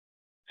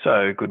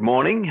So good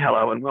morning,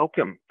 hello and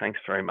welcome. Thanks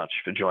very much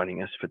for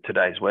joining us for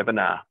today's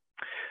webinar.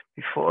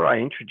 Before I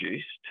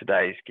introduce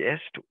today's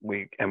guest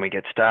and we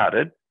get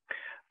started,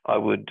 I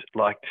would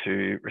like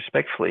to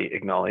respectfully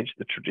acknowledge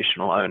the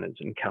traditional owners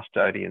and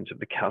custodians of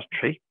the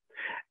country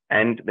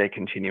and their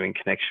continuing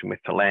connection with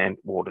the land,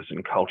 waters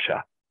and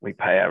culture. We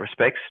pay our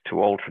respects to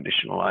all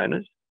traditional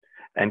owners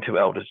and to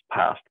elders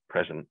past,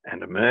 present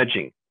and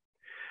emerging.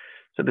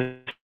 So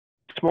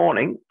this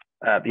morning,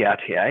 the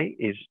RTA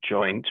is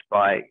joined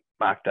by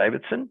Mark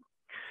Davidson,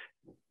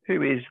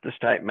 who is the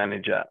State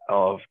Manager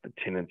of the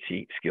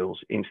Tenancy Skills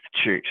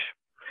Institute.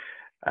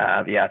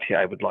 The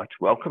RTA would like to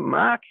welcome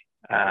Mark.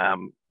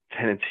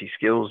 Tenancy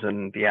Skills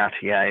and the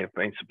RTA have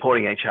been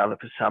supporting each other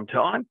for some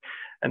time,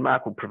 and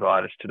Mark will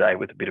provide us today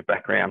with a bit of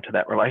background to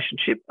that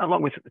relationship,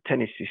 along with the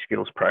Tenancy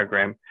Skills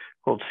program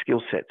called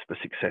Skillsets for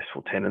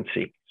Successful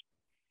Tenancies.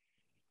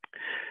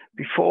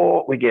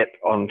 Before we get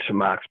on to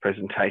Mark's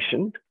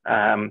presentation,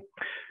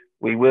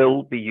 we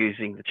will be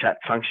using the chat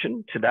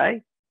function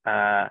today.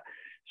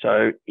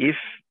 So if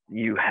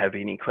you have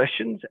any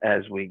questions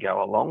as we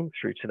go along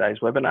through today's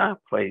webinar,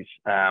 please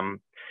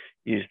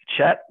use the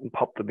chat and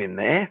pop them in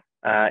there.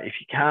 If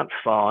you can't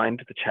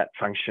find the chat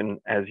function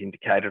as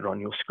indicated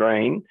on your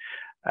screen,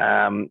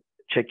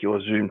 check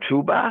your Zoom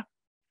toolbar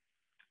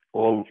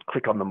or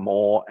click on the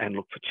more and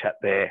look for chat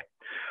there.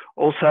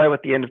 Also,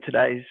 at the end of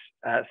today's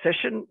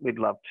session, we'd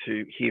love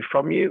to hear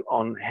from you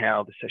on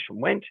how the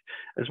session went,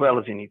 as well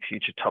as any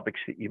future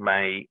topics that you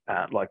may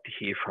like to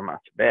hear from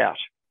us about.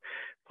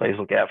 Please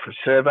look out for a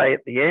survey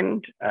at the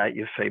end.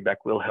 Your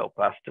feedback will help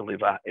us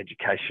deliver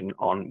education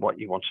on what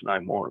you want to know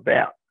more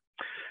about.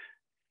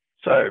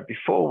 So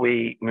before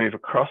we move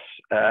across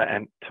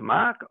and to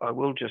Mark, I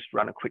will just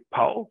run a quick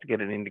poll to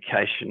get an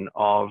indication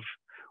of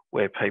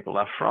where people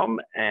are from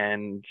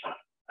and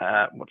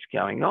what's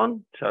going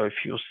on. So if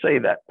you'll see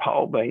that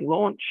poll being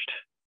launched,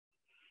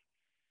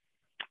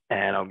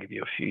 and I'll give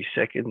you a few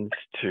seconds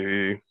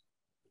to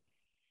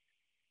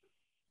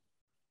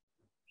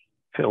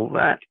fill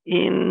that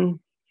in.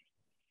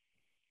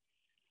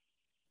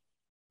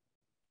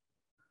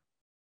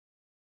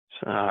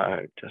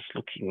 So just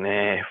looking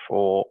there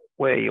for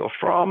where you're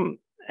from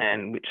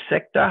and which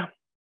sector.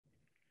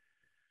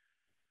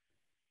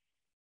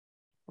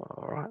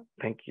 All right,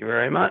 thank you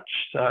very much.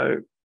 So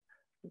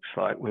looks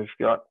like we've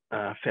got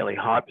a fairly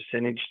high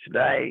percentage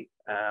today,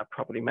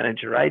 property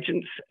manager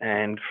agents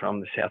and from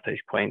the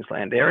Southeast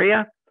Queensland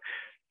area.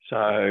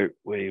 So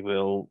we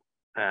will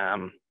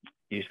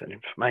use that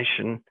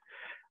information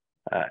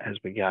as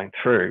we're going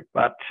through.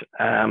 But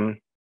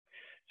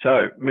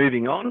so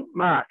moving on,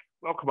 Mark,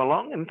 welcome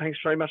along and thanks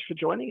very much for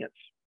joining us.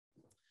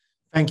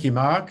 Thank you,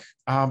 Mark,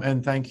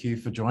 and thank you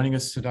for joining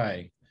us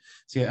today.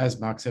 So yeah, as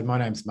Mark said, my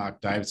name's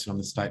Mark Davidson. I'm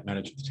the State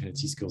Manager of the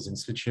Tenancy Skills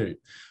Institute.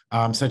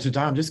 So today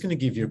I'm just going to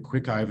give you a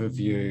quick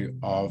overview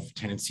of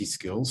Tenancy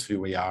Skills, who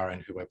we are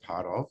and who we're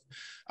part of,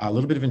 a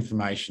little bit of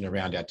information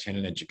around our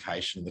tenant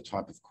education, the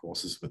type of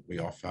courses that we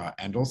offer,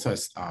 and also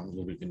a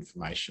little bit of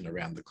information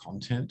around the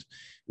content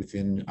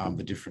within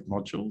the different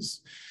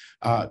modules.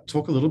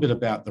 Talk a little bit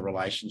about the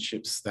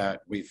relationships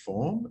that we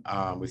form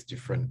with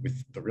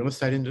the real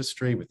estate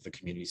industry, with the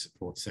community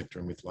support sector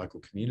and with local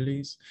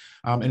communities,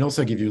 and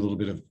also give you a little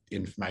bit of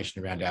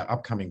information around our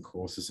upcoming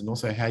courses and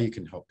also how you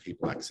can help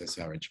people access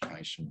our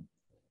education.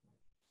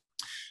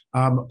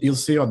 You'll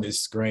see on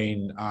this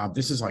screen,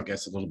 this is, I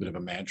guess, a little bit of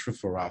a mantra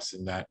for us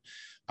in that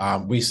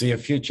we see a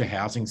future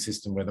housing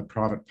system where the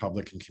private,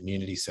 public and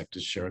community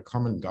sectors share a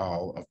common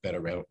goal of better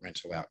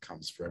rental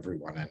outcomes for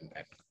everyone and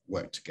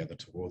work together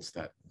towards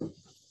that.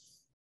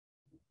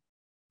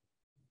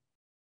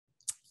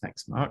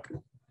 Thanks, Mark.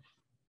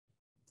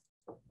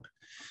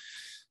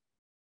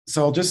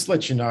 So I'll just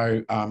let you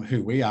know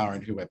who we are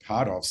and who we're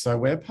part of. So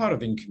we're part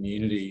of In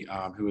Community,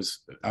 who was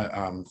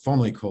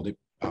formerly called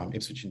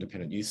Ipswich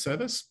Independent Youth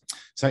Service.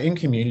 So In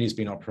Community has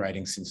been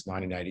operating since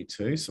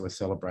 1982. So we're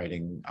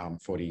celebrating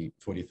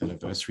 40th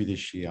anniversary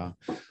this year.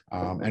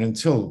 And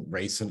until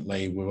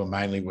recently, we were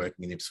mainly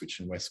working in Ipswich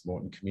and West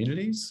Moreton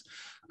communities.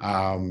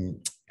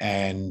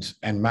 And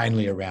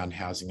mainly around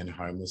housing and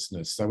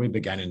homelessness. So we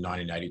began in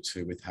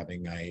 1982 with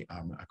having a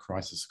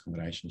crisis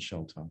accommodation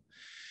shelter.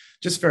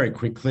 Just very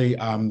quickly,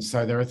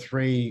 so there are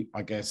three,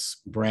 I guess,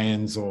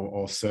 brands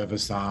or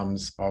service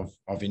arms of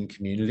In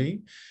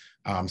Community.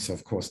 So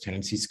of course,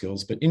 Tenancy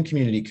Skills, but In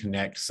Community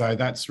Connect. So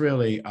that's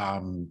really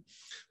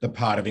the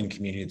part of In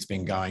Community that's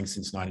been going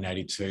since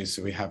 1982.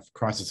 So we have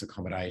crisis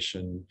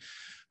accommodation,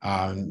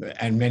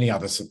 and many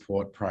other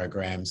support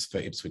programs for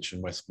Ipswich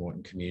and West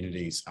Moreton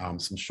communities.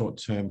 Some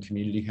short-term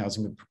community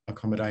housing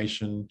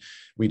accommodation.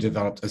 We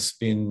developed a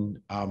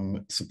spin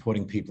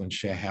supporting people in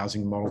share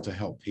housing model to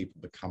help people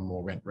become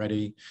more rent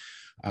ready.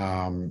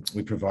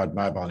 We provide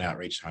mobile and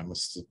outreach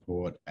homeless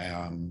support,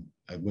 a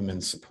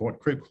women's support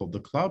group called The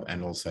Club,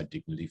 and also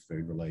Dignity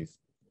Food Relief.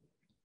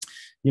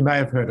 You may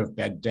have heard of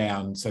Bed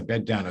Down. So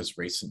Bed Down has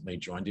recently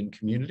joined in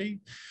community,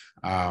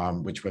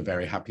 which we're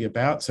very happy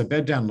about. So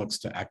Bed Down looks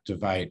to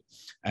activate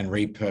and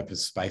repurpose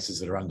spaces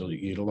that are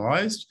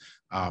underutilised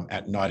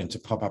at night into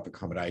pop-up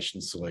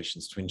accommodation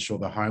solutions to ensure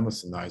the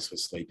homeless and those who are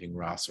sleeping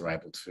rough are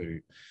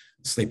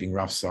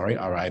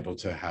able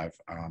to have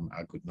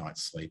a good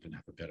night's sleep and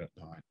have a bed at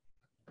night.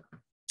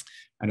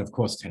 And of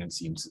course,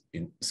 Tenancy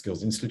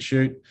Skills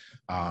Institute,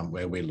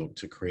 where we look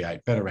to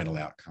create better rental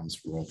outcomes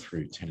for all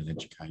through tenant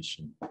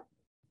education.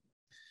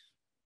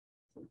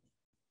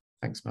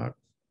 Thanks, Mark.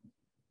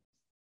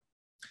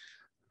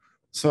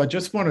 So I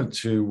just wanted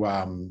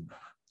to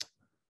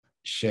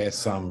share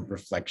some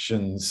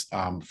reflections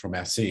from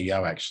our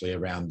CEO actually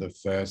around the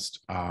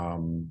first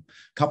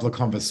couple of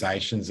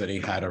conversations that he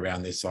had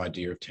around this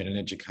idea of tenant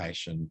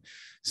education.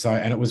 So,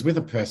 and it was with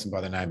a person by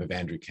the name of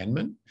Andrew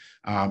Kenman,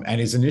 and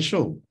his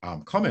initial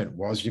comment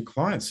was, your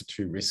clients are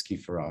too risky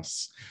for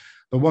us.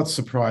 But what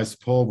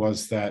surprised Paul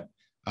was that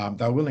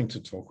they were willing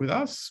to talk with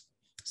us.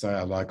 So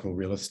our local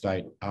real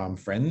estate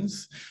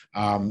friends,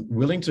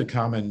 willing to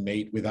come and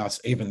meet with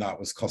us, even though it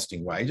was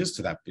costing wages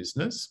to that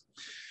business.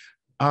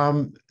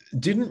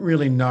 Didn't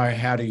really know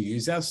how to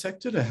use our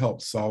sector to help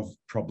solve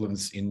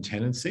problems in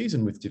tenancies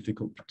and with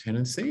difficult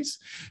tenancies.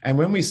 And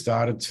when we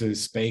started to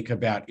speak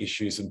about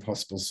issues and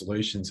possible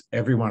solutions,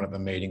 everyone at the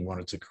meeting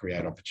wanted to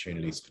create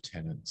opportunities for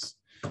tenants.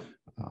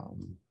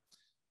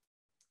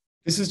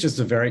 This is just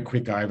a very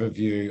quick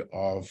overview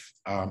of,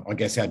 I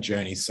guess, our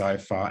journey so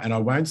far. And I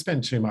won't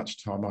spend too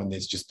much time on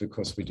this just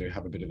because we do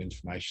have a bit of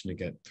information to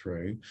get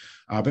through.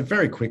 But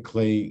very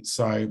quickly,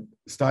 so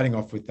starting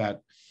off with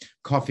that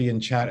coffee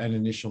and chat and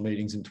initial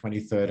meetings in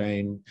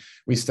 2013,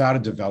 we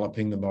started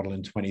developing the model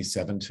in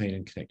 2017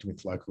 and connecting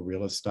with local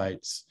real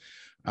estates.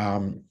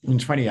 In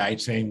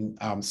 2018,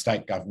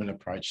 state government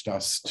approached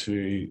us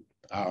to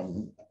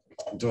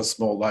do a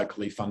small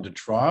locally funded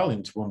trial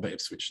in Toowoomba,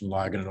 Ipswich and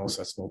Logan, and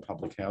also a small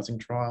public housing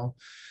trial.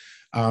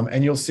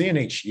 And you'll see in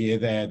each year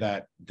there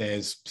that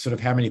there's sort of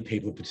how many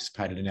people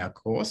participated in our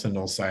course and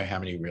also how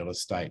many real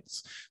estate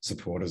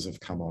supporters have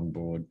come on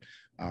board.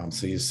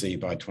 So you see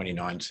by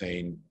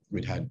 2019,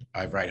 we'd had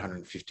over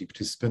 850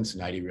 participants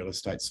and 80 real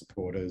estate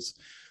supporters.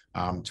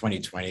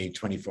 2020,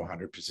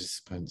 2,400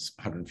 participants,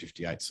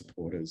 158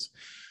 supporters.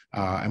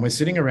 And we're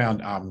sitting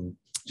around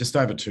just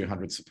over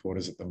 200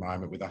 supporters at the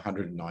moment, with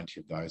 190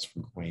 of those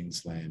from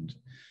Queensland.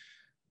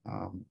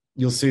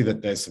 You'll see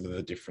that there's some of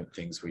the different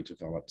things we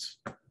developed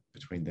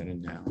between then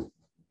and now.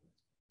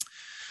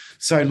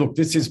 So look,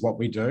 this is what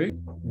we do.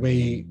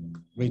 We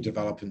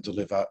develop and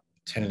deliver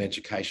tenant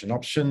education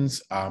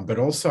options, but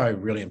also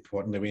really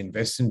importantly, we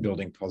invest in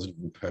building positive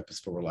and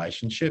purposeful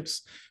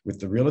relationships with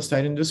the real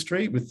estate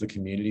industry, with the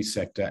community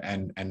sector,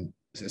 and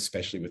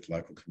especially with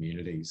local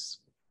communities.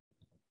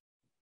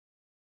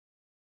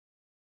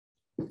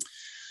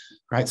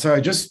 Great. So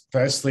just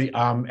firstly,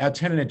 our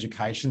tenant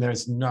education, there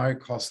is no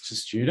cost to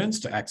students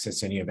to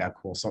access any of our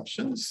course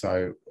options.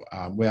 So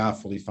we are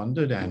fully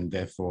funded and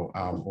therefore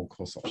all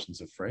course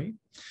options are free.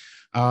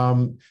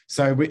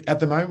 So at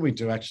the moment, we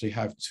do actually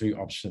have two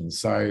options.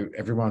 So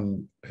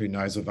everyone who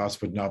knows of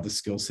us would know the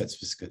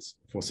Skillsets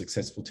for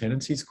Successful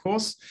Tenancies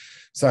course.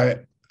 So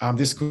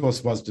this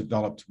course was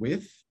developed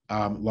with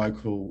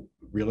local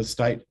real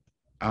estate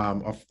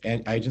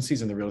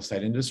agencies in the real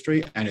estate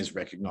industry and is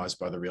recognised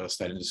by the real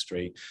estate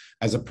industry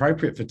as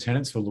appropriate for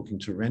tenants who are looking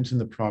to rent in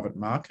the private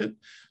market,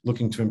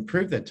 looking to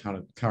improve their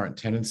current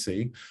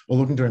tenancy, or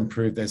looking to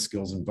improve their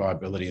skills and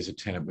viability as a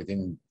tenant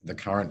within the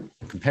current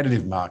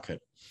competitive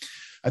market.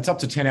 It's up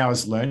to 10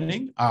 hours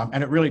learning,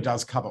 and it really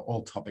does cover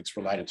all topics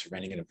related to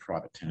renting in a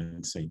private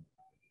tenancy.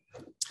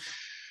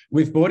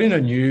 We've brought in a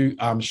new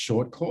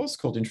short course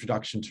called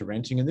Introduction to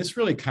Renting, and this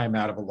really came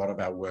out of a lot of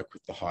our work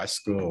with the high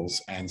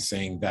schools and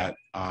seeing that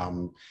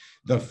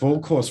the full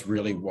course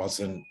really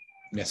wasn't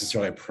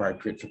necessarily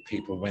appropriate for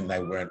people when they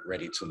weren't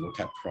ready to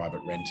look at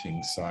private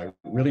renting. So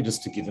really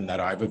just to give them that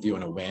overview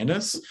and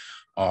awareness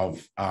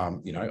of,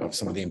 of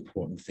some of the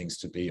important things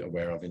to be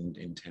aware of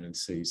in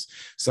tenancies.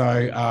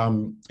 So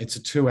it's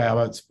a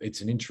 2-hour,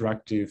 it's an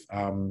interactive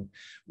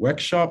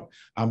workshop.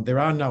 There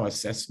are no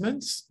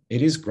assessments.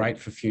 It is great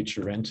for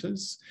future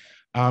renters.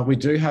 We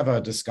do have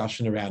a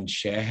discussion around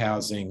share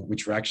housing,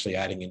 which we're actually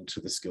adding into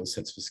the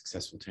Skillsets for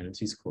Successful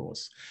Tenancies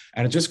course.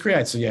 And it just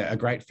creates a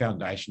great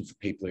foundation for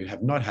people who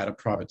have not had a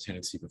private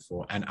tenancy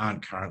before and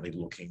aren't currently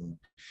looking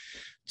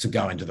to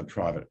go into the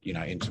private,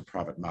 into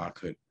private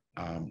market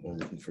or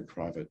looking for a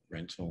private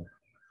rental.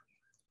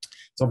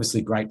 It's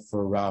obviously great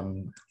for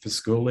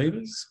school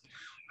leavers.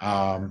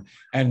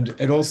 And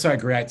it also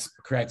creates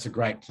a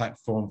great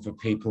platform for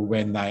people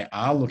when they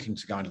are looking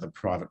to go into the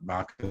private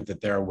market,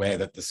 that they're aware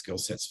that the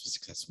Skillsets for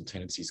Successful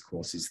Tenancies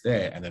course is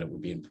there and that it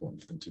would be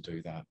important for them to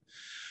do that.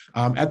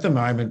 At the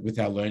moment, with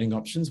our learning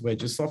options, we're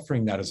just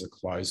offering that as a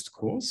closed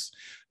course,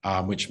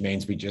 which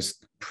means we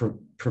just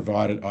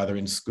provide it either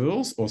in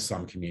schools or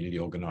some community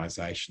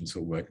organisations who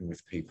are working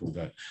with people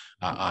that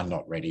are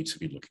not ready to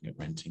be looking at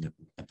renting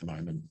at the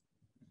moment.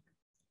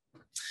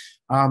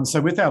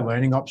 So with our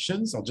learning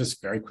options, I'll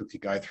just very quickly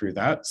go through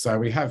that. So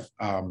we have,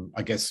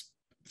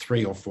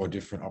 3 or 4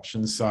 different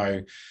options.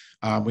 So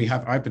we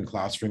have open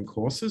classroom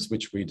courses,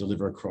 which we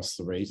deliver across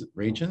the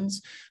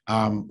regions.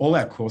 All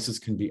our courses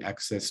can be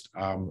accessed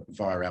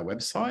via our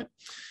website.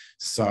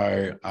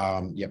 So,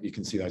 yep, you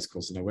can see those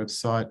courses on our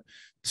website.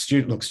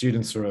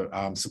 Students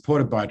are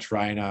supported by a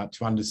trainer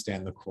to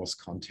understand the course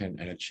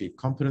content and achieve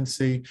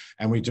competency.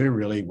 And we do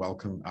really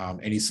welcome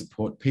any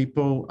support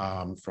people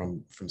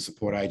from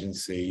support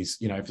agencies.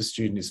 You know, if a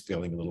student is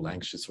feeling a little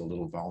anxious or a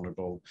little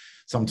vulnerable,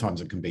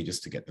 sometimes it can be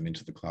just to get them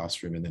into the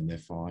classroom and then they're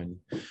fine.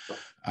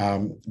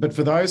 But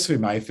for those who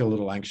may feel a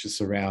little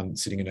anxious around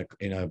sitting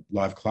in a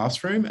live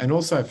classroom, and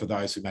also for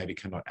those who maybe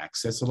cannot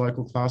access a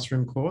local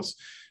classroom course,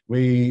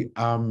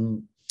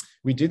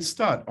 we did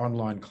start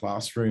online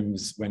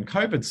classrooms when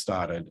COVID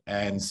started.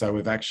 And so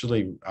we've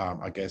actually,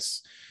 I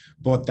guess,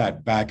 brought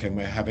that back, and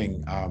we're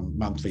having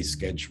monthly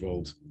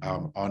scheduled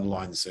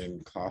online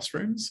Zoom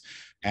classrooms.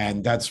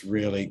 And that's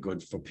really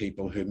good for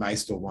people who may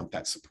still want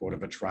that support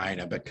of a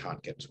trainer but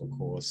can't get to a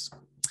course.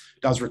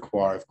 It does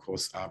require, of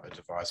course, a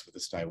device with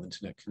a stable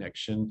internet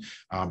connection.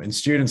 And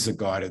students are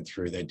guided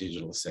through their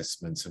digital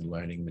assessments and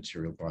learning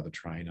material by the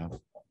trainer.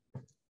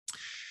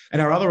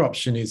 And our other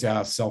option is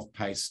our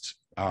self-paced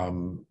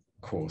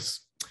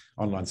course,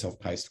 online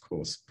self-paced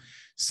course.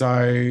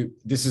 So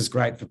this is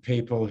great for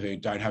people who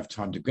don't have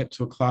time to get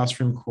to a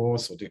classroom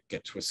course or to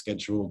get to a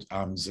scheduled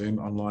Zoom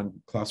online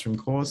classroom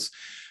course.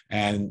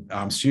 And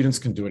students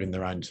can do it in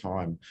their own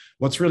time.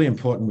 What's really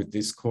important with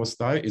this course,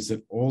 though, is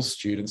that all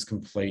students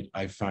complete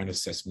a phone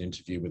assessment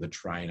interview with a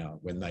trainer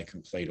when they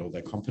complete all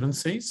their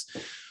competencies.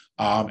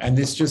 And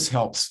this just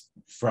helps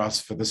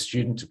for the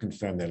student to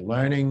confirm their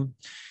learning.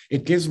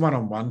 It gives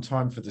one-on-one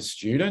time for the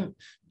student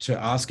to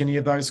ask any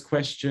of those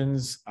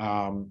questions,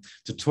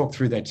 to talk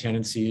through their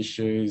tenancy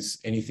issues,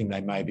 anything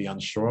they may be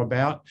unsure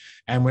about.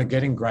 And we're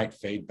getting great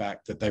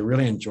feedback that they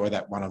really enjoy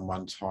that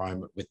one-on-one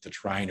time with the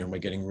trainer. And we're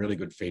getting really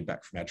good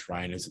feedback from our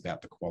trainers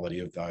about the quality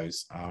of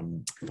those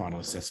final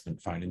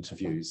assessment phone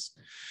interviews.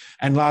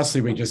 And lastly,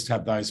 we just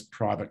have those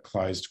private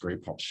closed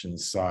group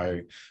options.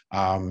 So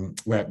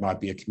where it might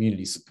be a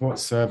community support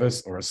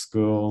service or a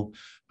school,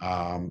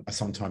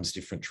 sometimes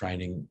different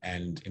training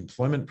and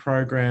employment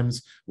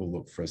programs will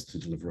look for us to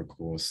deliver a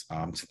course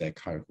to their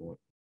cohort.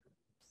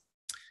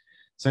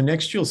 So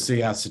next you'll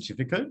see our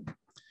certificate.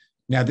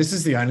 Now this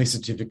is the only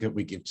certificate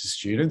we give to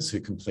students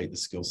who complete the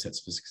Skillsets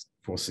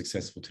for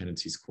Successful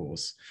Tenancies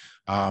course.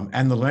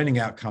 And the learning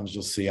outcomes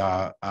you'll see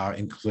are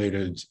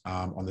included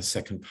on the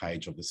second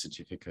page of the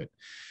certificate.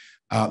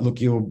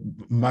 Look, you're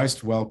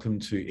most welcome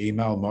to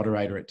email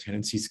moderator at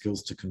Tenancy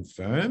Skills to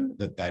confirm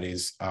that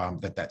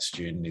that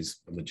student is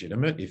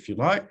legitimate, if you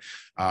like.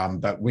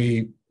 But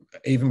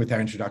even with our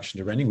introduction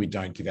to renting, we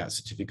don't give out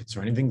certificates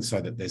or anything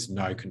so that there's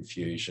no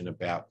confusion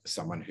about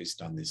someone who's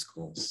done this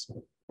course.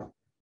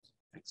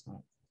 Thanks, Mark.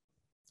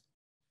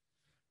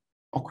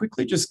 I'll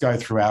quickly just go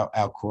through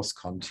our course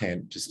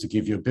content just to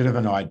give you a bit of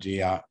an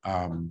idea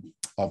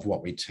of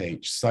what we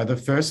teach. So the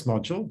first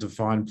module,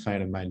 define,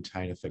 plan and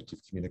maintain effective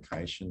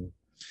communication.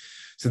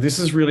 So this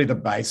is really the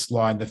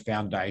baseline, the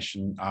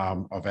foundation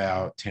of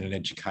our tenant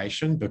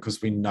education,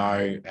 because we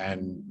know,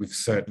 and we've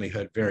certainly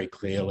heard very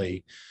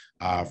clearly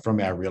from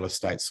our real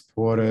estate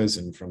supporters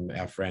and from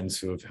our friends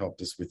who have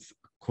helped us with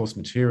course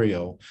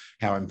material,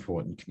 how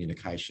important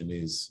communication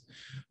is.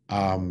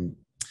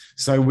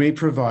 So we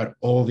provide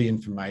all the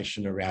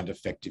information around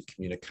effective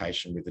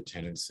communication with the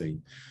tenancy.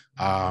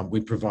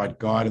 We provide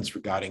guidance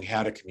regarding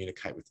how to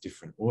communicate with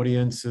different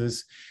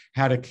audiences,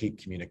 how to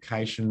keep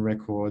communication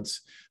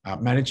records,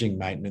 managing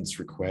maintenance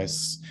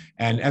requests.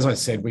 And as I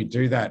said, we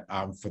do that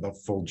for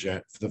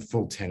the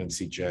full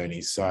tenancy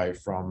journey. So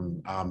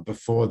from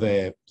before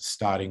they're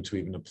starting to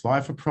even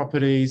apply for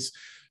properties,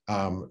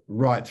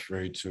 right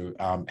through to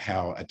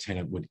how a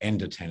tenant would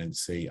end a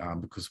tenancy,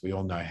 because we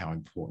all know how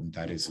important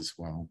that is as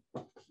well.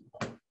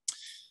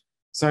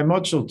 So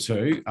module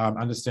 2,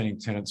 understanding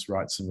tenants'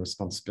 rights and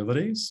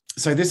responsibilities.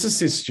 So this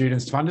assists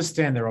students to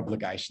understand their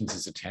obligations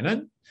as a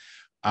tenant,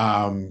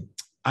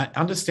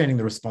 understanding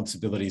the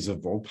responsibilities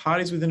of all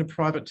parties within a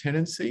private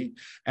tenancy.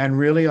 And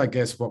really, I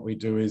guess what we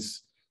do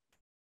is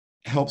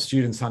help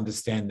students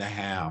understand the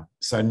how.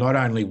 So not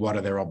only what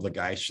are their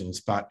obligations,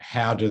 but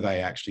how do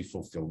they actually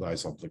fulfill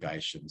those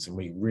obligations? And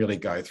we really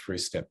go through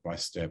step by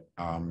step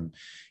in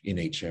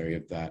each area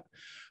of that.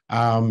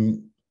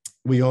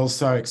 We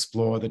also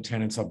explore the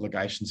tenant's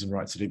obligations and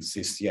rights that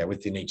exist,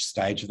 within each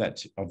stage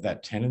of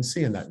that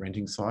tenancy and that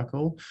renting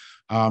cycle.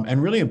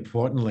 And really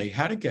importantly,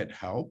 how to get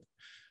help,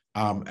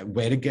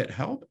 where to get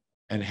help,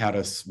 and how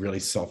to really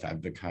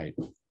self-advocate.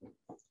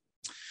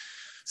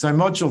 So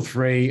module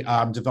 3,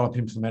 develop,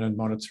 implement and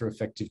monitor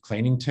effective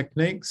cleaning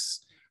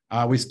techniques.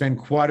 We spend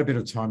quite a bit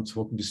of time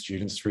talking to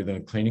students through the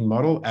cleaning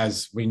model,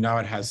 as we know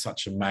it has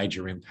such a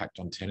major impact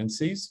on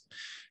tenancies.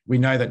 We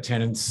know that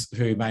tenants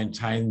who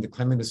maintain the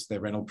cleanliness of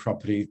their rental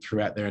property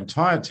throughout their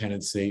entire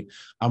tenancy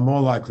are more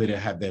likely to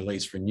have their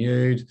lease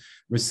renewed,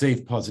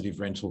 receive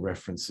positive rental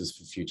references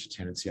for future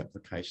tenancy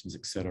applications,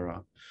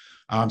 etc.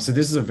 So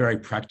this is a very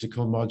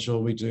practical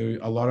module. We do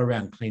a lot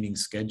around cleaning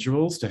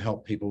schedules to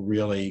help people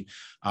really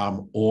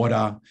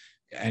order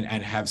and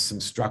have some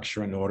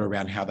structure and order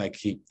around how they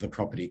keep the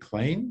property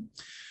clean.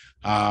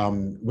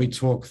 We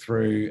talk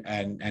through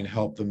and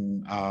help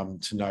them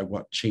to know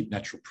what cheap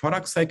natural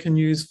products they can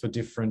use for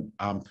different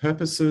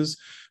purposes.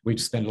 We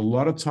spend a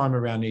lot of time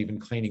around even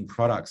cleaning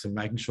products and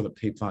making sure that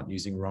people aren't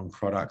using wrong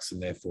products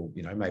and therefore,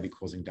 maybe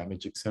causing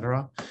damage,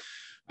 etc.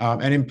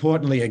 And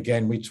importantly,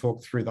 again, we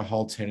talk through the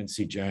whole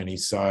tenancy journey.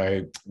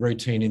 So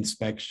routine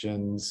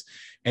inspections,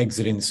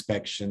 exit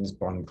inspections,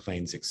 bond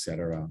cleans,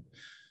 etc.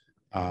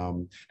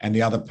 And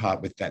the other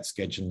part with that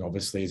scheduling,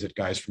 obviously, is it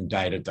goes from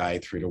day to day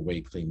through to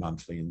weekly,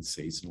 monthly, and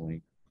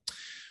seasonally.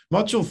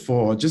 Module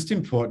 4, just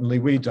importantly,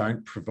 we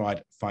don't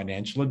provide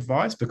financial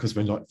advice because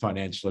we're not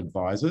financial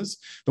advisors,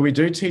 but we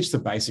do teach the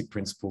basic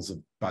principles of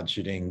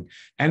budgeting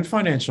and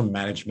financial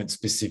management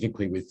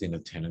specifically within a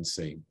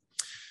tenancy.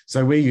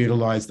 So we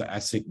utilise the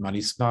ASIC Money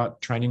Smart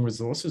training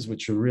resources,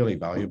 which are really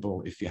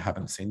valuable if you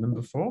haven't seen them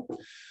before.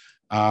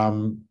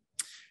 And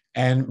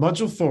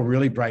Module 4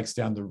 really breaks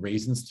down the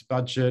reasons to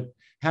budget,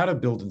 how to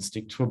build and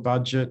stick to a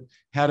budget,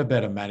 how to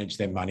better manage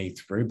their money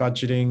through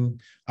budgeting,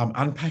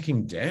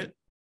 unpacking debt,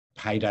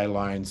 payday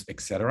loans,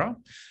 etc.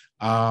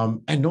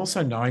 And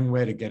also knowing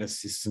where to get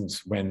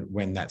assistance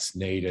when that's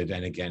needed,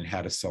 and again,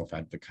 how to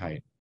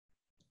self-advocate.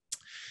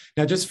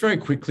 Now, just very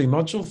quickly,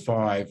 Module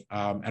 5,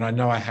 and I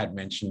know I had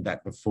mentioned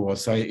that before,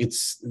 so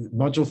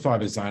Module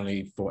 5 is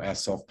only for our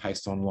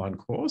self-paced online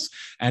course,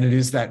 and it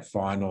is that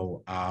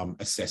final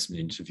assessment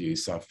interview,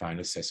 so a phone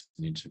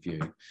assessment interview.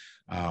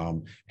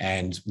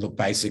 And look,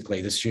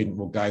 basically, the student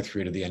will go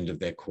through to the end of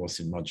their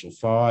course in Module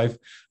 5.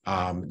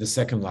 The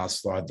second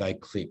last slide, they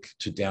click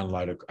to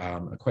download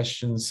a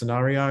question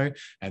scenario,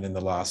 and then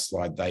the last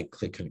slide, they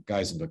click and it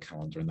goes into a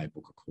calendar and they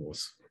book a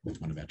course with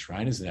one of our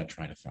trainers, and our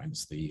trainer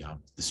phones the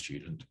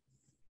student.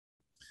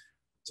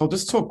 So I'll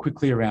just talk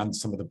quickly around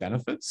some of the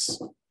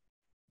benefits.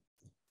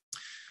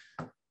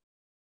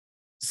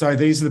 So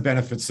these are the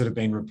benefits that have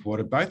been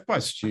reported both by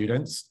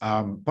students,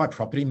 by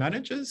property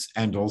managers,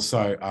 and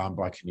also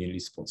by community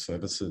support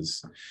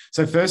services.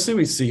 So firstly,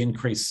 we see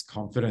increased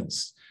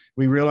confidence.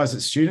 We realise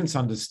that students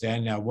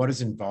understand now what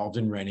is involved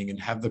in renting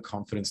and have the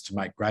confidence to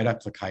make great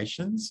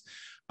applications.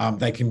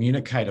 They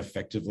communicate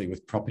effectively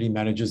with property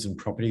managers and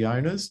property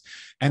owners,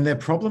 and their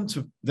confidence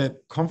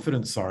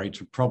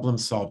to problem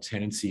solve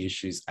tenancy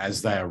issues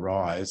as they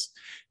arise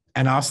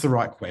and ask the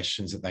right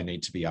questions that they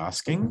need to be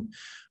asking.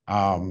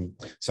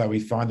 So we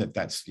find that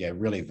that's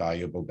really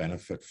valuable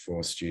benefit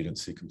for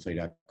students who complete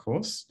our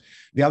course.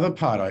 The other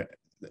part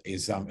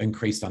is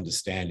increased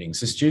understanding.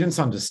 So students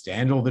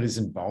understand all that is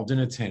involved in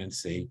a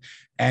tenancy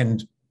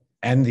and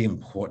the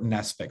important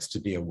aspects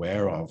to be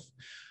aware of.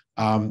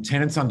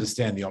 Tenants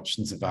understand the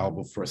options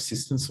available for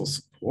assistance or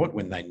support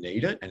when they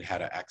need it and how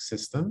to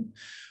access them.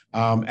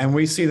 And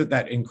we see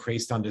that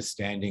increased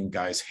understanding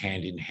goes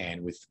hand in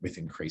hand with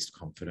increased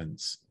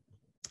confidence.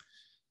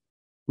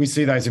 We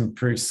see those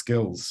improved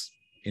skills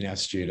in our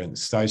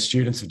students. So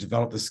students have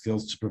developed the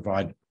skills to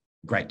provide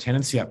great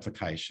tenancy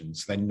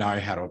applications. They know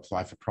how to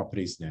apply for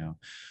properties now.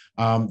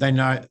 They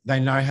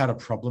know how to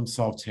problem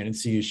solve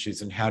tenancy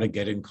issues and how to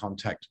get in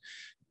contact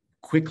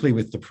quickly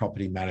with the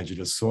property manager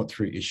to sort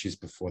through issues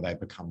before they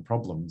become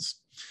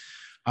problems.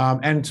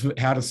 And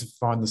how to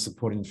find the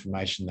support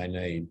information they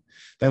need.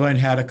 They learn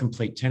how to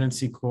complete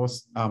tenancy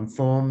course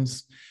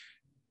forms,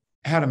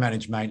 how to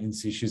manage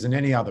maintenance issues and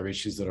any other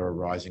issues that are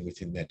arising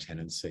within their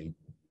tenancy.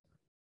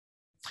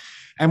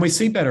 And we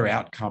see better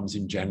outcomes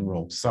in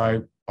general.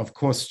 So, of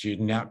course,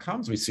 student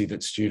outcomes, we see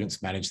that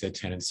students manage their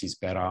tenancies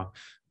better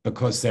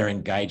because they're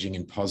engaging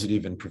in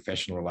positive and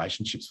professional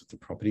relationships with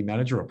the property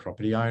manager or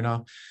property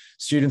owner.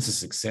 Students are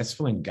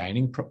successful in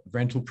gaining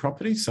rental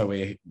property. So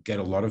we get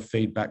a lot of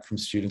feedback from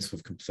students who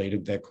have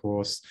completed their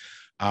course,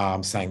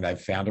 saying they've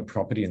found a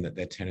property and that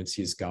their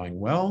tenancy is going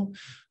well.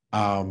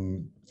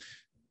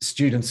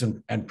 Students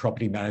and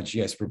property managers,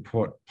 yes,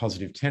 report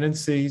positive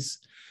tenancies.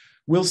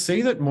 We'll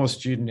see that more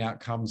student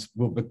outcomes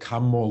will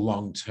become more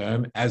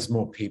long-term as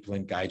more people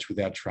engage with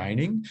our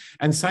training.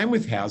 And same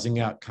with housing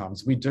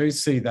outcomes. We do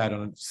see that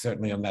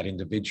certainly on that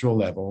individual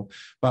level,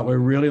 but we're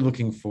really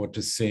looking forward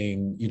to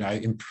seeing,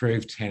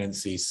 improved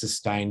tenancies,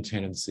 sustained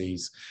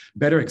tenancies,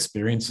 better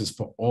experiences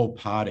for all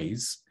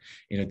parties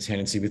in a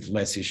tenancy with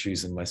less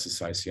issues and less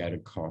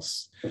associated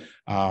costs.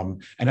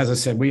 And as I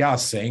said, we are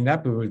seeing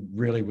that, but we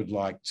really would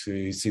like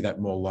to see that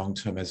more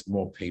long-term as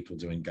more people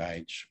do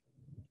engage.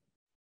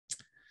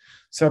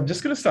 So I'm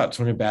just going to start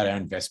talking about our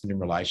investment in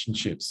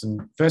relationships. And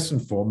first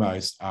and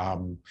foremost,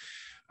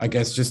 I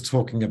guess just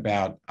talking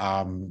about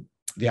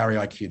the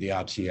REIQ, the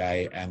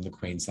RTA and the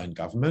Queensland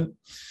government.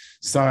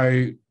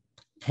 So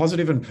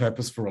positive and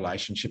purposeful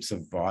relationships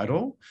are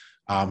vital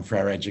for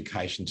our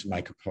education to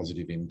make a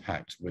positive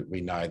impact.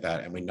 We know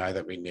that, and we know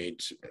that we need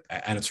to,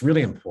 and it's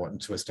really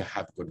important to us to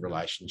have good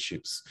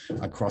relationships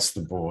across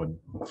the board.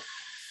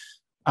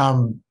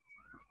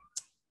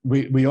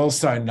 We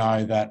also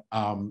know that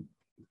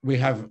we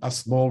have a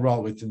small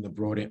role within the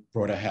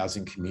broader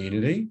housing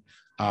community.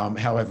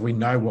 However, we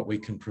know what we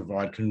can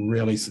provide can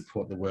really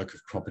support the work of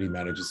property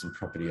managers and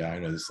property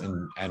owners,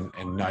 and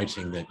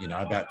noting that, you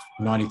know, about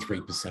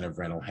 93% of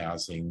rental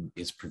housing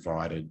is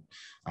provided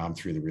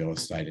through the real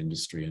estate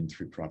industry and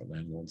through private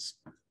landlords.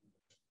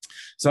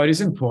 So it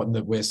is important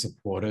that we're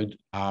supported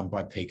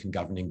by peak and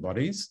governing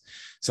bodies.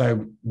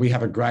 So we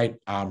have a great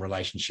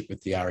relationship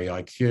with the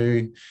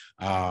REIQ.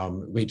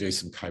 We do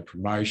some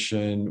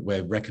co-promotion.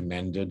 We're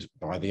recommended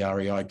by the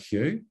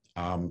REIQ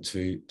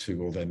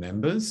to all their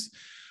members.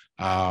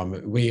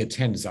 We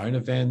attend zone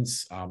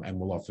events and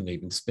we'll often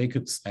even speak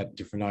at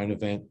different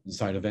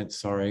zone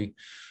events.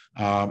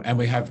 And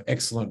we have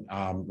excellent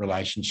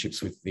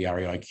relationships with the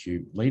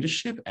REIQ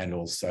leadership and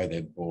also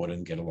their board,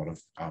 and get a lot of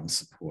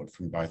support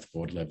from both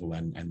board level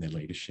and their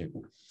leadership.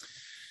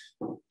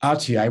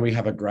 RTA, we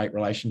have a great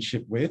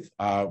relationship with.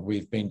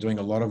 We've been doing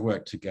a lot of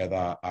work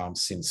together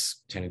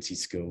since Tenancy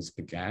Skills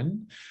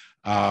began.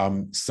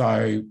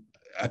 So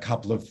a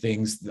couple of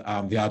things, the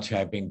RTA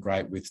have been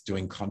great with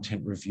doing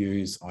content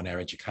reviews on our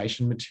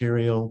education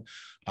material,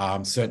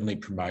 certainly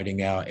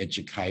promoting our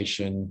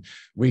education.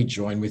 We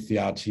join with the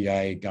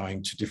RTA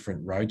going to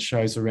different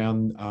roadshows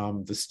around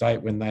the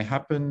state when they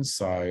happen.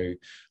 So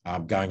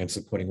going and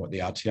supporting what the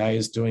RTA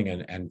is doing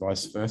and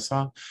vice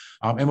versa.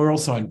 And we're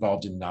also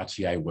involved in an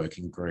RTA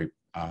working group,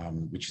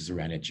 which is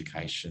around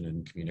education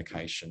and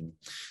communication.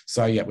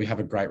 So yeah, we have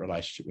a great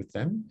relationship with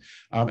them.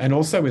 And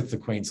also with the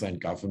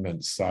Queensland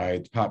government, so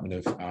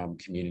Department of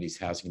Communities,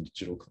 Housing and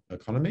Digital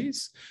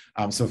Economies.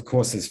 So of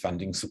course there's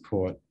funding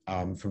support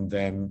from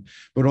them,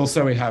 but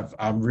also we have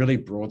really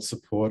broad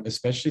support,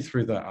 especially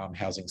through the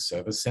housing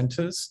service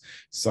centres.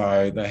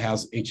 So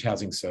each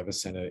housing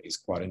service centre is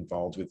quite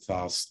involved with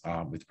us,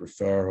 with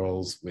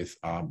referrals,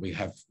 we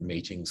have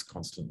meetings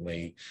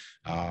constantly,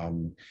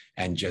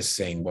 and just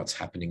seeing what's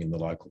happening in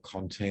the local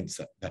context,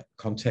 that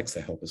context,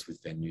 they help us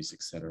with venues,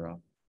 etc.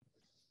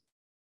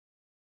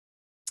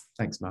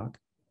 Thanks, Mark.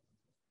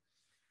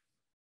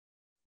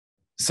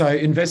 So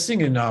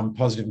investing in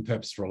positive and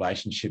purposeful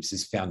relationships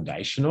is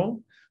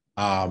foundational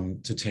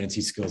to Tenancy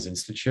Skills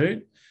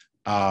Institute,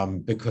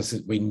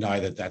 because we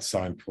know that that's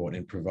so important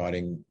in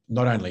providing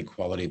not only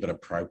quality but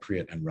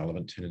appropriate and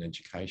relevant tenant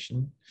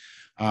education.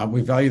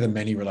 We value the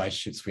many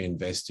relationships we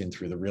invest in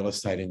through the real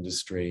estate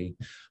industry,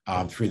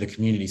 through the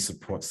community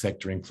support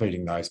sector,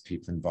 including those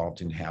people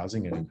involved in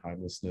housing and in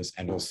homelessness,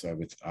 and also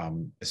with,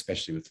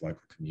 especially with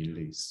local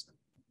communities.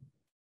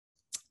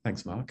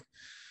 Thanks, Mark.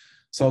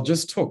 So I'll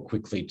just talk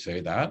quickly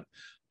to that.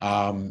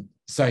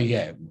 So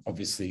yeah,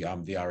 obviously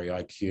the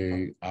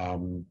REIQ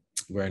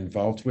we're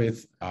involved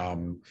with,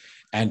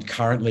 and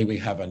currently we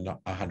have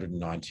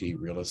 190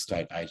 real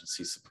estate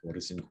agency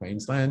supporters in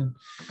Queensland.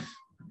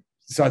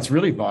 So it's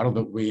really vital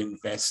that we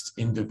invest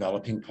in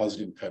developing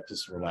positive and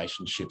purposeful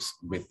relationships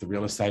with the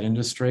real estate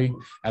industry.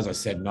 As I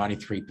said,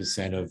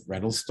 93% of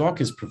rental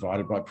stock is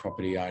provided by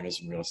property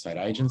owners and real estate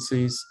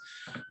agencies,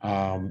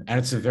 and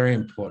it's a very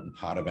important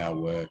part of our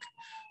work.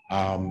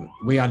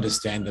 We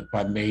understand that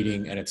by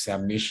meeting, and it's our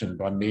mission,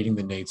 by meeting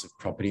the needs of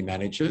property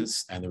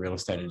managers and the real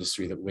estate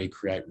industry, that we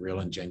create real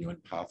and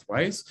genuine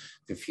pathways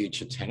for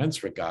future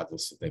tenants,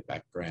 regardless of their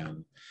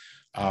background.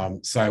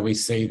 So we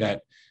see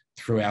that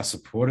through our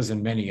supporters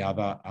and many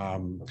other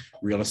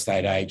real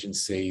estate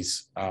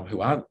agencies who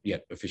aren't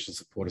yet official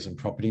supporters and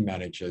property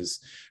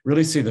managers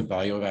really see the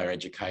value of our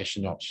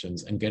education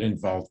options and get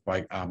involved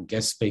by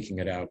guest speaking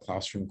at our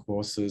classroom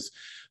courses.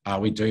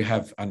 We do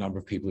have a number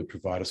of people who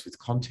provide us with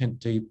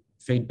content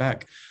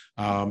feedback,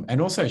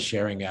 and also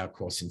sharing our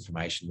course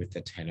information with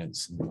their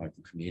tenants and the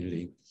local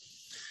community.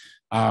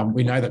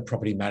 We know that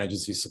property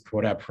managers who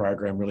support our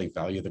program really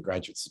value the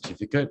graduate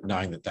certificate,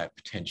 knowing that that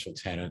potential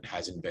tenant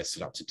has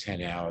invested up to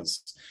 10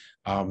 hours,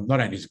 not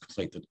only to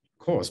complete the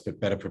course,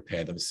 but better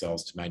prepare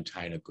themselves to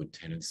maintain a good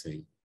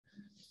tenancy,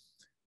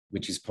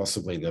 which is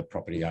possibly the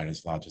property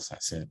owner's largest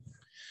asset.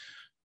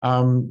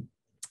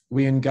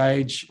 We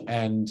engage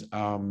and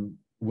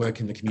work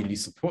in the community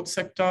support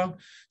sector,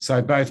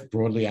 so both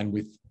broadly and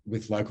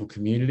with local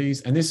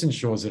communities, and this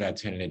ensures that our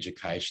tenant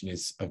education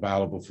is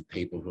available for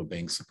people who are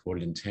being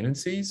supported in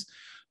tenancies,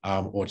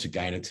 or to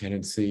gain a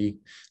tenancy,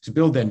 to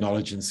build their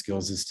knowledge and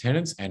skills as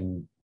tenants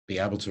and be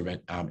able to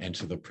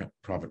enter the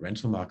private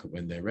rental market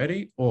when they're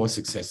ready, or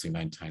successfully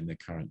maintain their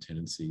current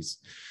tenancies.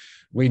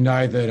 We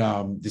know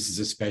that this is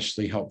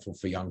especially helpful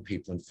for young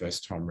people and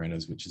first-time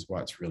renters, which is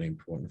why it's really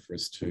important for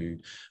us to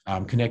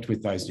connect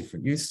with those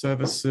different youth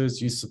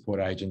services, youth support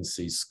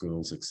agencies,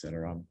 schools,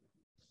 etc.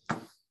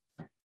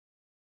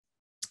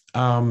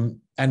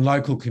 And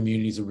local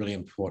communities are really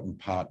important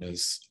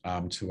partners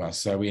to us.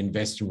 So we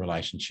invest in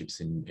relationships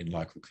in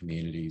local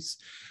communities.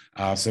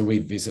 So we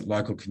visit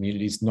local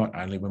communities not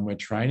only when we're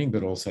training,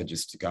 but also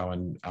just to go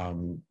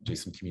and do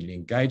some community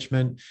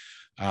engagement.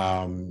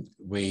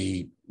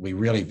 We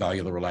really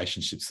value the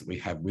relationships that we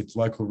have with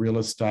local real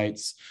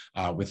estates,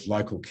 with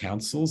local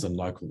councils and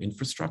local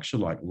infrastructure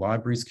like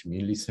libraries,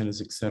 community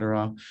centres,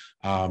 etc.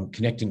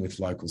 Connecting with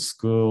local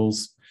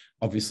schools,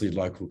 obviously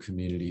local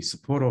community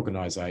support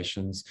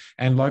organisations,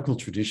 and local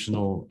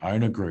traditional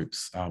owner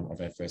groups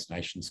of our First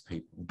Nations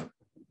people.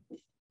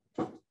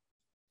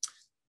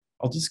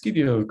 I'll just give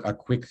you a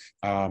quick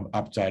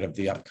update of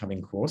the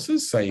upcoming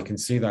courses. So you can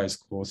see those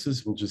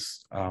courses. We'll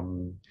just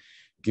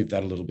give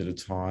that a little bit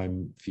of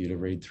time for you to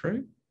read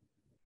through.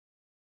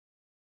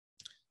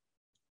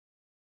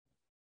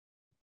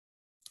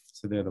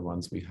 So they're the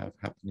ones we have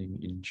happening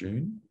in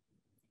June.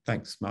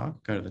 Thanks,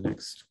 Mark. Go to the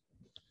next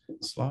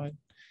slide.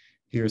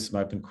 Here are some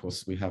open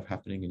courses we have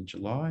happening in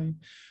July.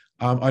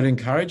 I'd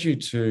encourage you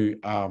to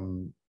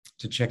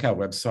check our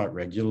website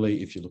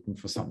regularly if you're looking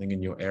for something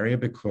in your area,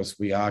 because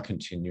we are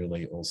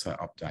continually also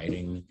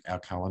updating our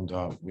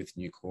calendar with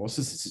new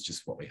courses. This is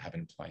just what we have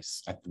in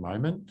place at the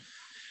moment.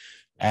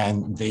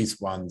 And these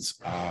ones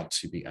are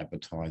to be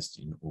advertised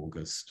in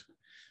August.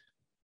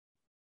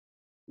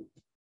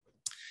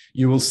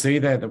 You will see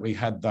there that we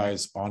had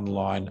those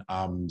online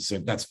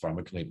Zoom, that's fine,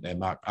 we can leave it there,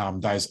 Mark,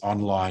 those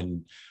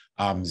online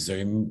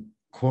Zoom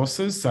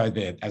courses. So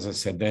they're, as I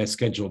said, they're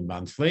scheduled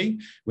monthly,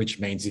 which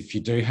means if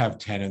you do have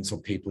tenants or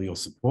people you're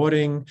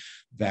supporting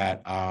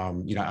that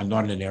you know, are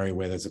not in an area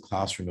where there's a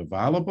classroom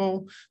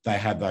available, they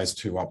have those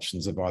two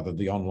options of either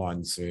the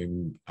online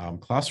Zoom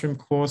classroom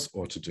course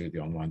or to do the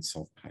online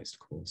self-paced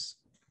course.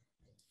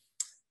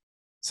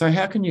 So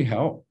how can you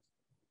help?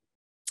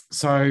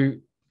 So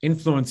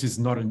influence is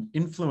not a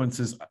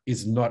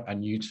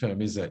new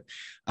term, is it?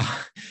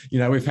 You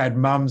know, we've had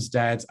mums,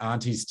 dads,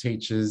 aunties,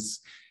 teachers,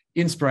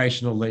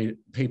 inspirational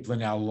people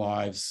in our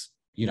lives,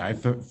 you know,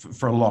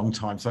 for a long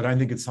time. So I don't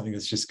think it's something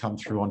that's just come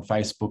through on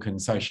Facebook and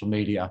social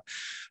media.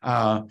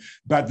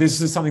 But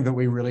this is something that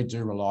we really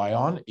do rely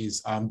on,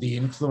 is the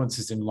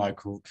influences in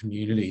local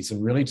communities,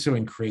 and really to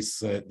increase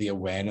the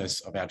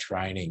awareness of our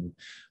training.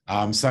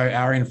 So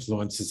our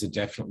influences are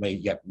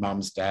definitely,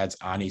 mums, dads,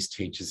 aunties,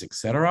 teachers,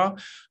 etc.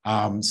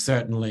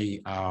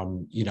 Certainly,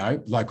 you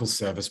know, local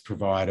service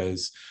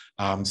providers,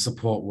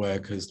 support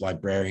workers,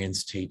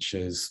 librarians,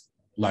 teachers,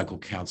 local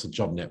council,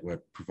 job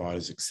network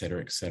providers, et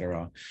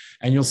cetera,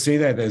 and you'll see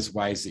that there's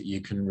ways that you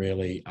can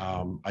really,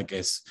 I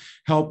guess,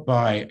 help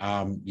by,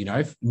 you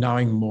know,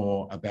 knowing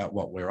more about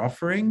what we're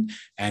offering,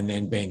 and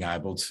then being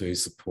able to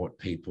support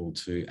people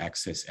to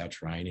access our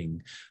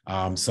training.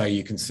 So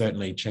you can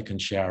certainly check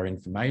and share our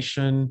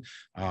information,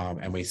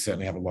 and we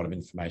certainly have a lot of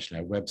information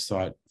on our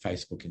website,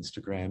 Facebook,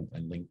 Instagram,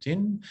 and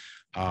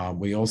LinkedIn.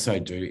 We also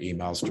do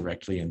emails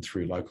directly and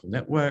through local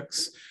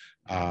networks,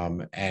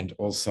 and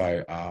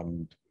also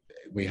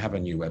we have a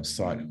new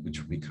website which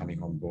will be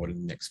coming on board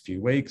in the next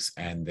few weeks,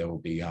 and there will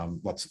be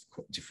lots of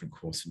different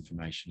course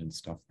information and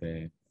stuff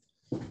there.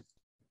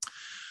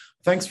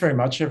 Thanks very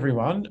much,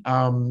 everyone.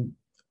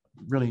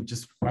 Really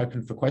just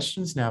open for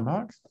questions now,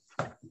 Mark.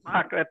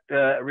 Mark, that's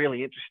a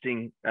really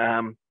interesting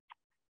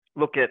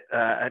look at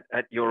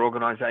your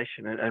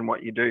organisation and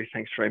what you do.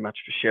 Thanks very much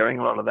for sharing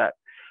a lot of that.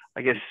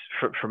 I guess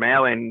from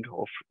our end,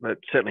 or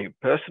certainly a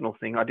personal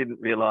thing, I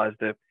didn't realise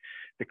the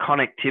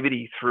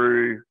connectivity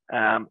through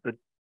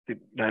you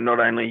know, not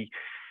only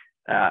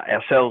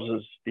ourselves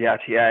as the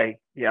RTA,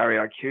 the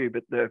REIQ,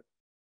 but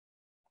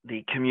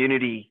the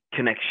community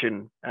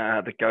connection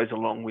that goes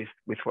along with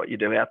what you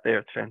do out there.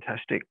 It's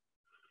fantastic.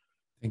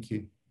 Thank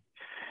you.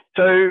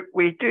 So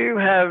we do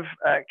have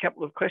a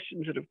couple of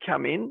questions that have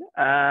come in.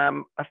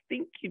 I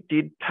think you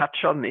did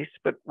touch on this,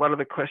 but one of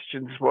the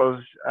questions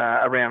was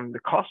around the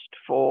cost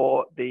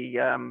for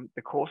the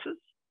courses.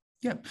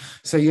 Yep.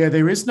 So yeah,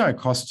 there is no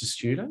cost to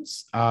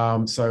students.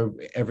 So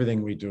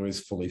everything we do is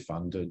fully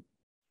funded.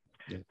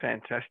 Yeah.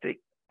 Fantastic.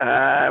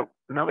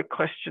 Another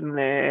question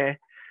there,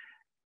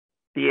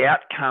 the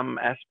outcome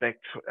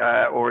aspect,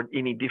 or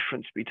any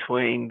difference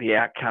between the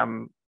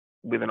outcome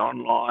with an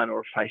online or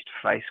a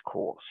face-to-face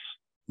course?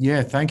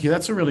 Yeah, thank you.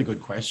 That's a really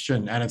good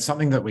question. And it's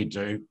something that we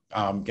do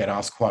get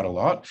asked quite a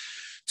lot.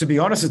 To be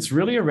honest, it's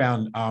really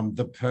around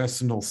the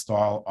personal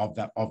style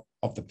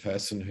of the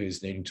person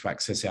who's needing to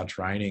access our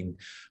training.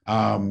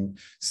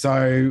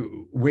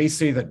 So we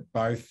see that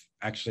both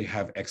actually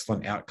have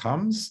excellent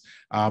outcomes,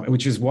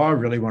 which is why I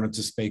really wanted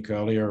to speak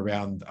earlier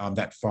around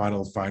that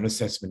final phone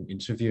assessment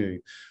interview,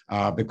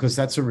 because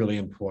that's a really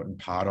important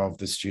part of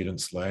the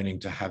students' learning,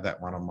 to have that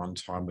one-on-one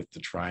time with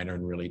the trainer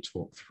and really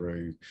talk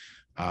through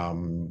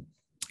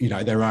you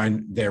know, their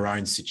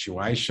own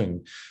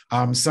situation.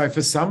 So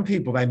for some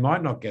people, they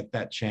might not get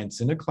that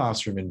chance in a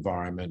classroom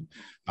environment.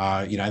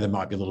 You know, they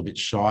might be a little bit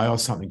shy or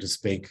something to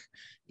speak,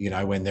 you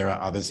know, when there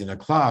are others in a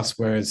class,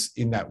 whereas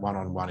in that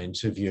one-on-one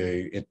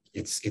interview,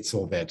 it's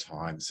all their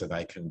time, so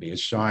they can be as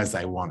shy as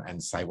they want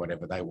and say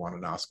whatever they want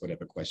and ask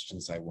whatever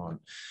questions they want.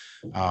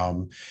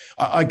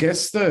 I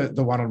guess the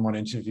one-on-one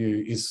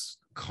interview is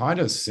kind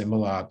of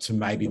similar to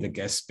maybe the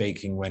guest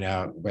speaking when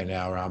our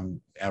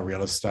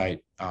real estate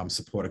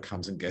supporter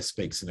comes and guest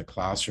speaks in a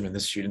classroom, and the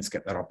students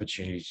get that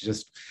opportunity to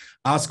just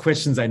ask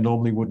questions they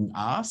normally wouldn't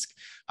ask,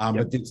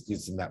 but this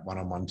gives them that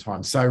one-on-one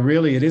time. So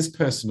really it is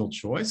personal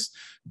choice.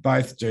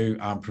 Both do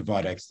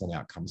provide excellent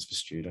outcomes for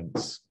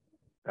students.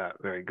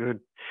 Very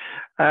good.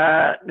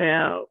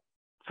 Now,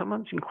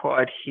 someone's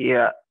inquired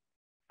here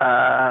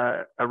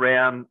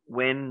around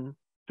when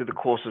do the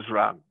courses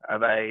run? Are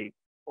they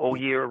all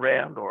year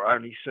around, or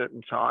only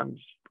certain times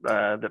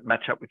that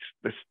match up with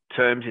the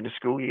terms in a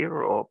school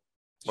year? Or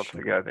what's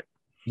the go there?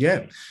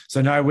 Yeah.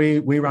 So no, we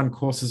run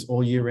courses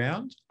all year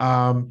round.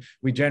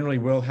 We generally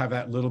will have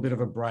that little bit of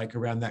a break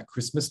around that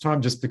Christmas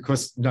time, just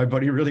because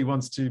nobody really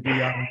wants to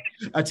be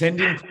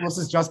attending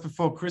courses just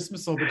before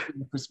Christmas or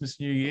between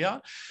Christmas New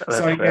Year. That's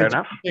fair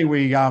enough.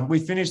 We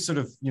finish sort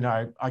of,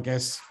 I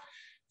guess,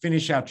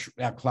 finish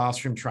our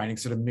classroom training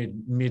sort of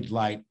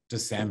mid-late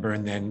December,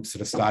 and then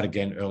sort of start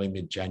again early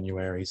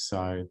mid-January.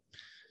 So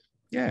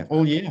yeah,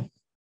 all year.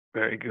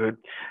 Very good.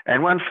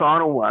 And one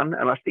final one,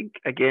 and I think,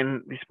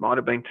 again, this might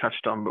have been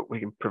touched on, but we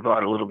can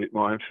provide a little bit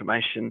more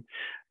information.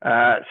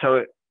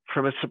 So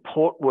from a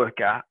support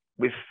worker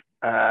with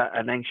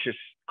an anxious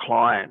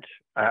client,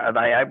 are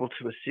they able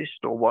to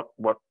assist, or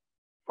what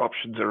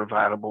options are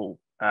available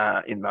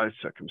in those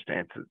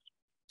circumstances?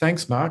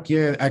 Thanks, Mark.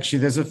 Yeah, actually,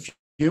 there's a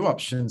few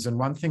options. And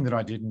one thing that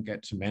I didn't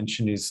get to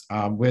mention is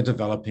we're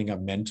developing a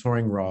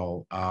mentoring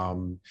role,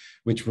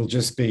 which will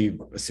just be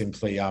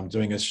simply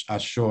doing a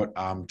short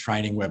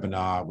training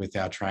webinar with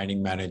our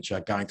training manager,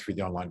 going through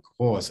the online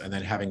course, and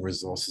then having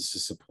resources to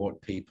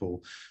support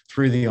people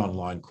through the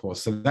online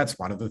course. So that's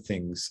one of the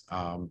things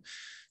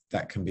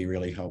that can be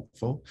really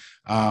helpful.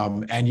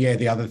 And yeah,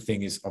 the other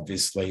thing is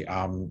obviously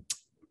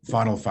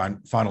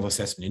final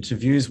assessment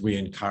interviews. We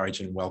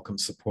encourage and welcome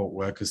support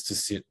workers to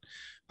sit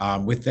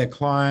with their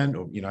client,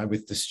 or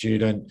with the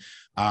student,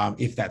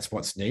 if that's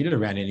what's needed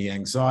around any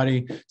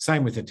anxiety.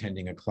 Same with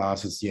attending a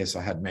class, as yes,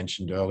 I had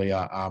mentioned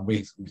earlier.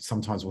 We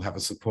sometimes will have a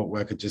support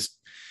worker just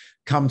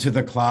come to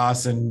the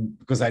class, and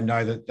because they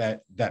know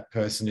that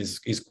person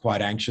is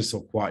quite anxious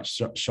or quite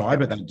shy,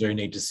 but they do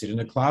need to sit in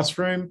a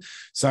classroom.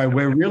 So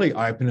we're really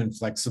open and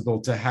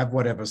flexible to have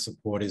whatever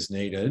support is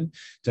needed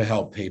to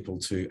help people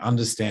to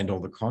understand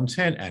all the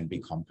content and be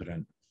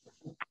competent.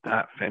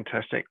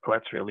 Fantastic. Well,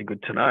 that's really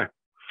good to know.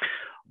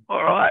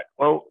 All right.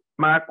 Well,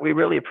 Mark, we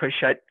really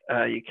appreciate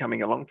you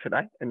coming along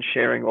today and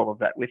sharing all of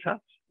that with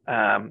us.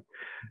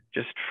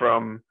 Just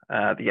from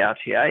the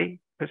RTA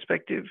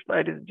perspective,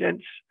 ladies and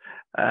gents,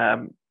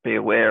 be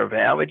aware of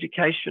our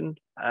education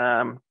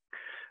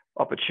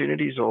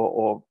opportunities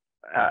or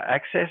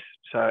access.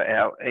 So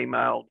our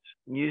emailed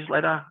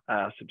newsletter,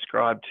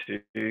 subscribe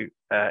to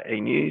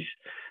e-news.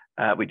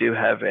 We do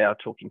have our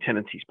Talking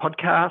Tenancies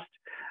podcast,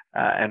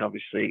 and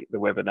obviously the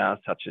webinars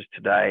such as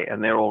today,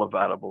 and they're all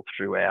available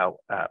through our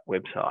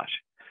website.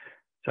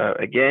 So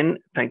again,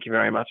 thank you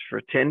very much for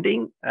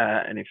attending.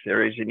 And if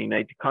there is any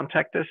need to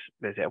contact us,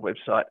 there's our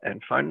website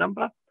and phone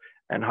number.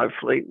 And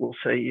hopefully we'll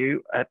see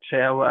you at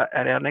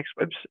our next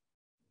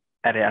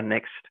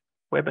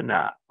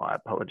webinar. My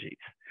apologies.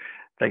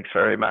 Thanks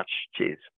very much. Cheers.